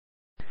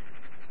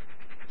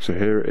So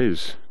here it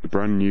is, the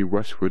brand new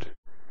Westwood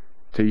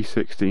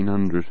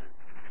T1600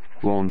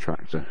 lawn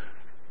tractor.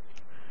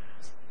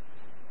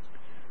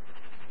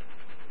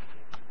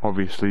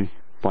 Obviously,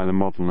 by the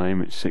model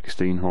name, it's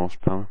 16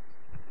 horsepower.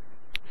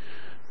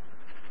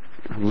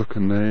 Look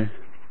in there.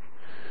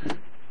 It's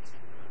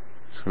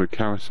got a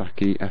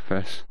Kawasaki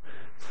FS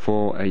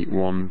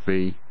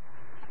 481V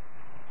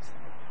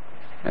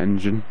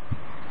engine.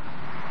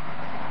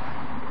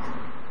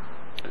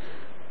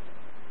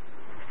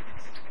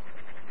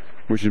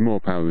 Which is more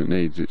power than it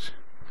needs. It's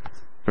a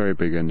very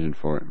big engine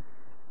for it.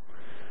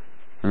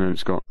 And then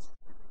it's got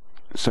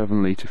a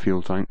 7-litre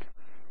fuel tank.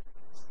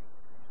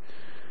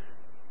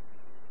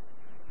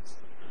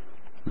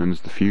 And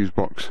there's the fuse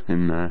box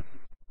in there.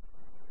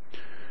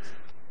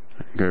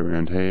 Go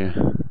around here.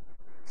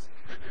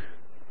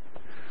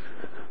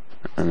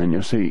 And then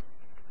you'll see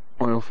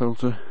oil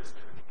filter,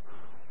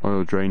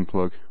 oil drain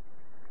plug,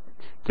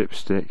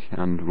 dipstick,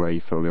 and where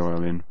you fill the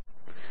oil in,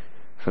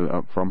 fill it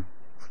up from.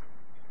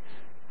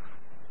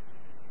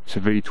 It's a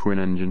V-Twin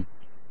engine,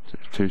 so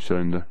it's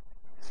 2-cylinder.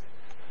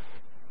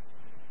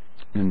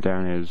 And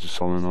down here is a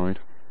solenoid.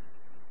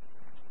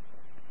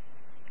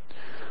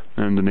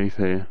 And underneath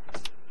here,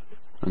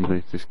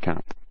 underneath this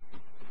cap,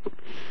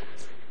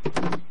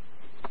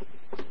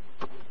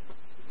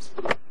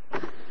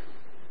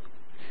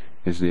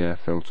 is the air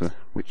filter,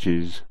 which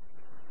is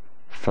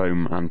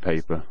foam and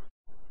paper.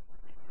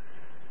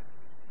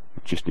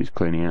 It just needs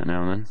cleaning out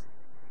now and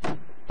then.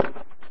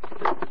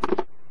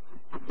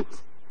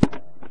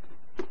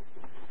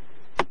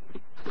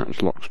 That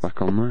just locks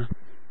back on there.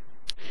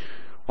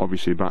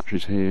 Obviously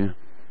batteries here.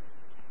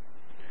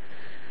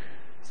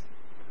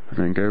 And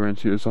then go around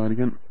to the other side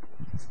again.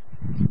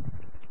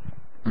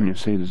 And you'll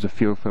see there's a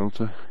fuel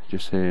filter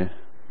just here,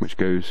 which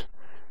goes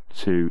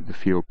to the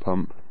fuel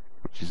pump,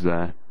 which is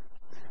there.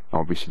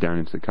 Obviously down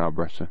into the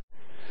carburetor.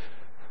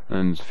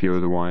 And a few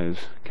other wires,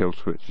 kill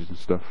switches and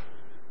stuff.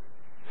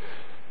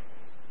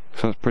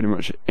 So that's pretty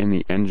much in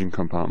the engine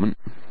compartment.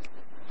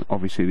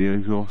 Obviously the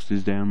exhaust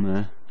is down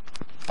there.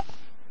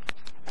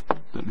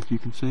 Don't know if you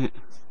can see it.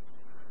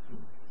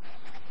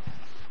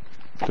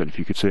 Don't know if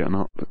you could see it or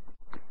not, but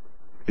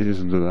it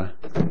is under there.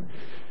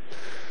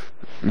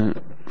 Now,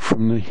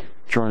 from the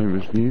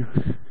driver's view,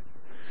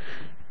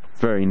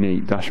 very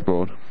neat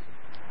dashboard.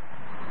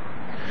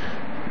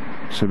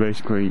 So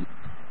basically,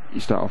 you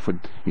start off with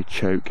your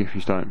choke. If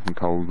you start from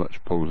cold, that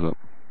just pulls up,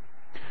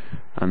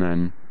 and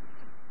then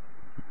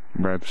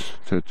revs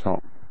to the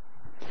top.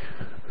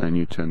 Then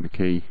you turn the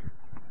key,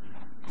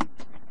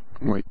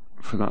 wait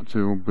for that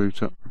to all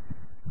boot up,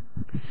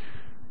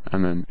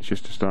 and then it's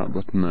just a start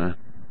button there.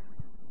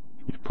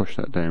 You push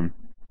that down.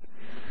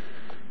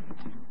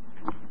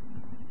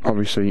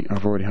 Obviously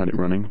I've already had it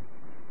running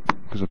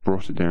because I've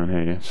brought it down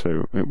here,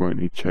 so it won't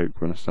need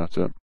choke when I start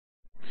up.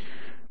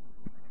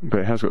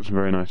 But it has got some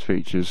very nice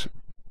features.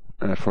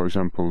 For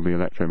example, the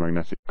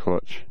electromagnetic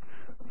clutch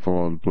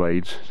for the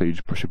blades, so you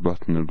just push a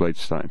button and the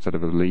blades start instead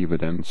of a lever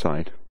down the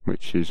side,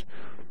 which is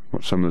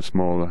what some of the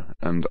smaller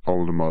and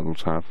older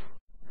models have.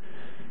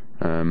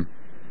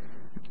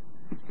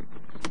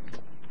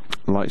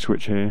 Light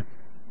switch here,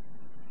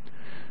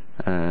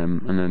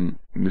 and then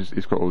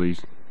it's got all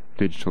these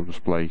digital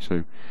display,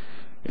 so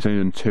it's only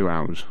done 2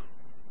 hours.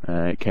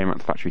 It came out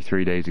the factory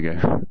 3 days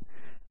ago.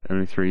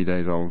 Only 3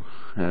 days old.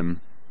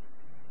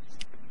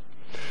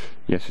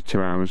 Yeah, so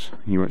 2 hours.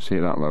 You won't see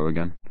it that low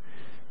again.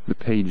 The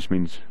P just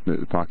means that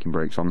the parking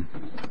brake's on.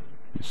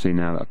 You see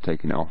now that I've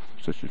taken it off,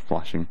 so it's just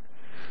flashing.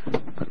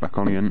 Put it back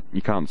on again.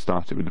 You can't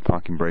start it with the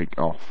parking brake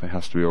off. It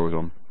has to be always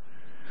on.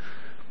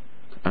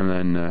 And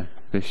then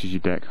this is your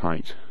deck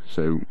height.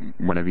 So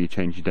whenever you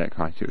change your deck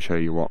height, it'll show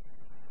you what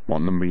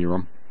number you're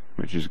on,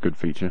 which is a good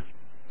feature.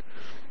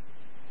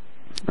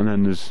 And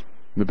then there's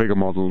the bigger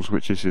models,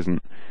 which this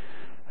isn't.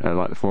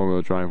 Like the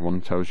 4-wheel drive one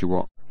tells you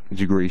what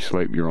degree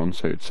slope you're on,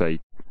 so it'd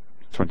say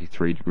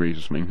 23 degrees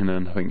or something, and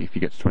then I think if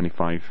you get to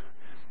 25,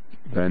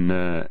 then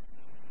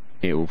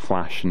it will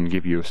flash and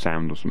give you a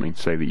sound or something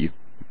to say that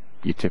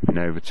you're tipping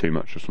over too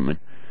much or something,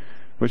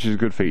 which is a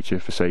good feature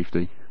for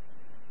safety.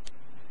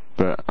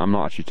 But I'm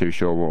not actually too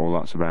sure what all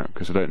that's about,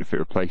 because I don't know if it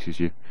replaces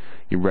your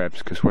revs,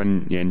 because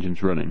when the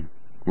engine's running,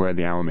 where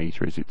the hour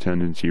meter is, it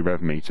turns into your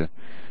rev meter,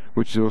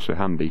 which is also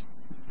handy,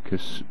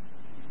 because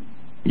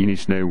you need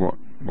to know what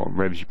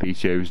revs your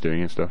PTO is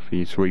doing and stuff for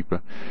your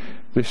sweeper.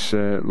 This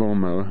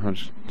lawnmower, I'll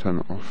just turn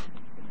it off.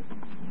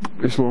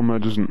 This lawnmower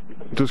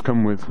does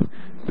come with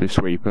the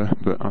sweeper,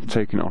 but I've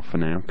taken it off for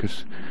now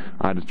because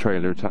I had a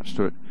trailer attached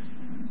to it.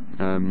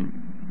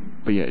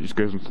 But yeah, it just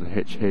goes onto the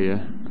hitch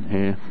here and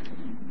here,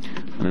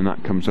 and then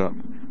that comes up,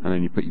 and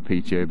then you put your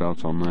PTO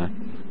belt on there,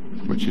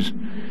 which is,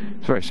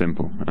 it's very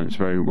simple and it's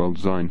very well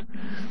designed.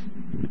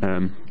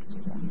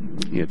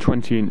 Yeah,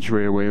 20-inch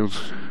rear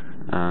wheels,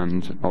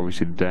 and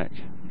obviously the deck,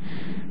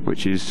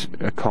 which is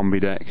a combi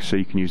deck, so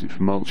you can use it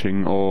for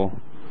mulching or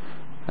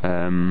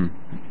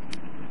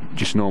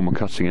just normal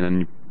cutting, and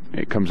then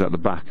it comes out the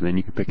back, and then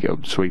you can pick it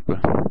up the sweeper.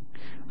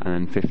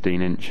 And then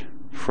 15-inch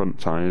front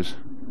tyres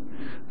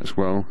as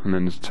well, and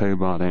then there's a tow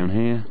bar down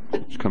here,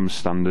 which comes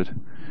standard,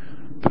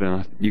 but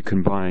then you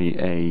can buy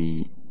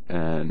a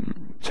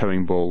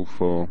towing ball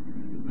for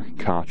a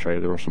car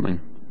trailer or something.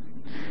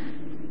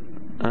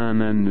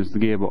 And then there's the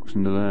gearbox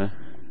under there,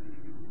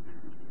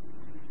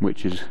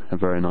 which is a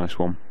very nice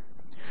one.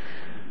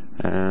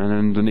 And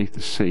underneath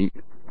the seat,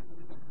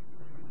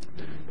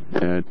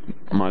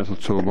 my little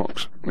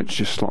toolbox, which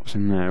just slots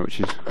in there,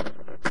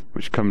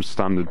 which comes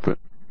standard, but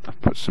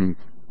I've put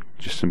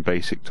just some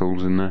basic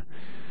tools in there,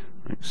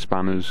 like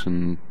spanners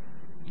and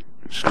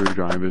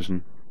screwdrivers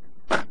and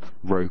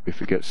rope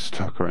if it gets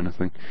stuck or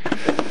anything.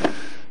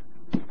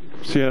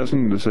 So yeah, that's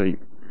under the seat.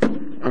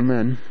 And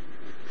then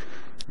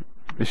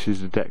this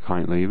is the deck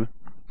height lever,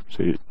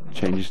 so it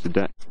changes the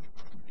deck.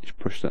 Just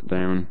push that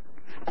down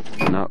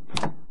and up,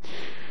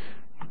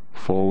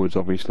 forwards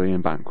obviously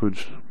and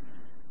backwards.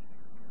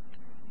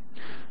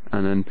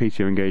 And then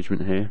PTO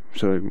engagement here,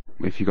 so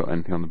if you've got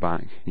anything on the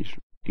back, you just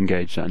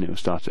engage that and it'll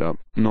start it up.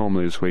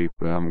 Normally the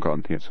sweeper, I haven't got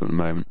anything at the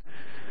moment.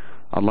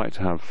 I'd like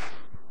to have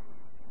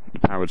the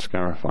powered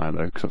scarifier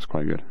though, because that's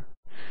quite good.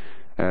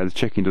 The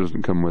checking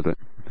doesn't come with it.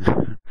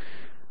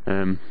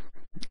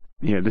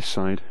 Yeah, this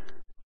side,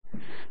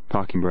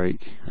 parking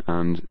brake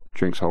and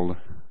drinks holder.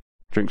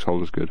 Drinks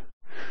holder's good.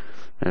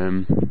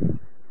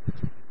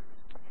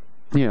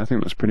 Yeah, I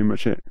think that's pretty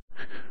much it.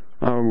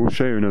 I will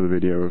show you another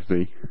video of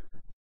the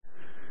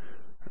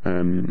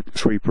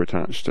sweeper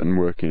attached and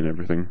working and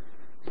everything,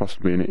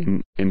 possibly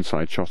an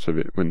inside shot of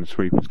it when the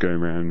sweeper's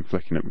going around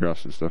flicking up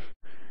grass and stuff.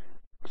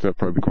 So that'll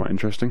probably be quite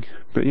interesting.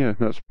 But yeah,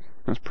 that's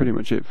pretty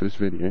much it for this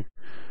video.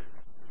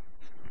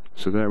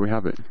 So there we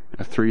have it,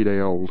 a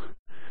 3-day-old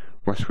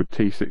Westwood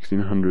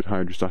T1600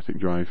 hydrostatic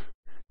drive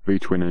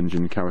V-Twin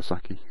engine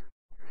Kawasaki.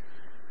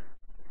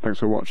 Thanks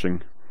for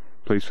watching.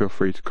 Please feel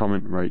free to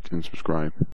comment, rate and subscribe.